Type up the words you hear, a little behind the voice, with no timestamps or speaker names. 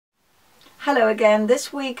Hello again.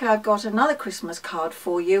 This week I've got another Christmas card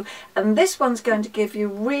for you, and this one's going to give you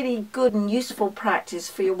really good and useful practice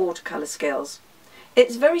for your watercolour skills.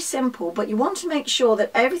 It's very simple, but you want to make sure that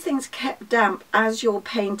everything's kept damp as you're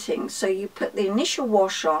painting. So you put the initial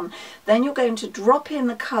wash on, then you're going to drop in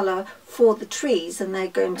the colour for the trees and they're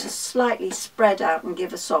going to slightly spread out and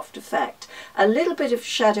give a soft effect. A little bit of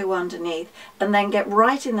shadow underneath, and then get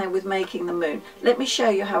right in there with making the moon. Let me show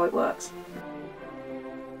you how it works.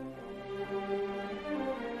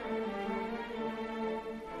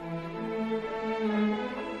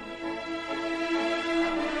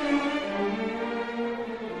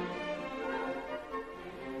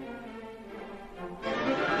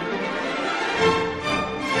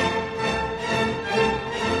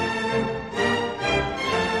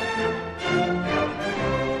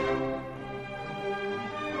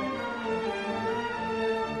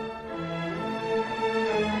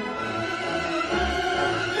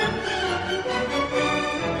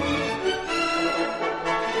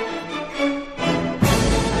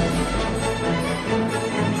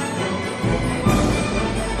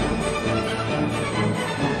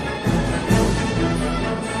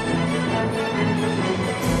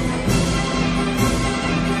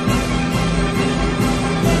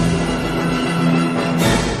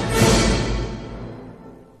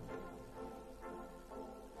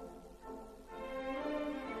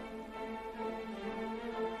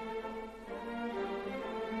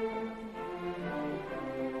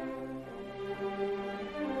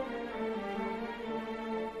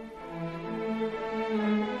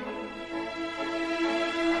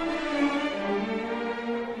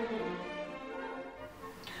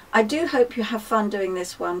 I do hope you have fun doing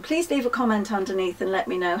this one. Please leave a comment underneath and let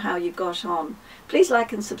me know how you got on. Please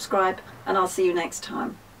like and subscribe, and I'll see you next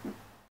time.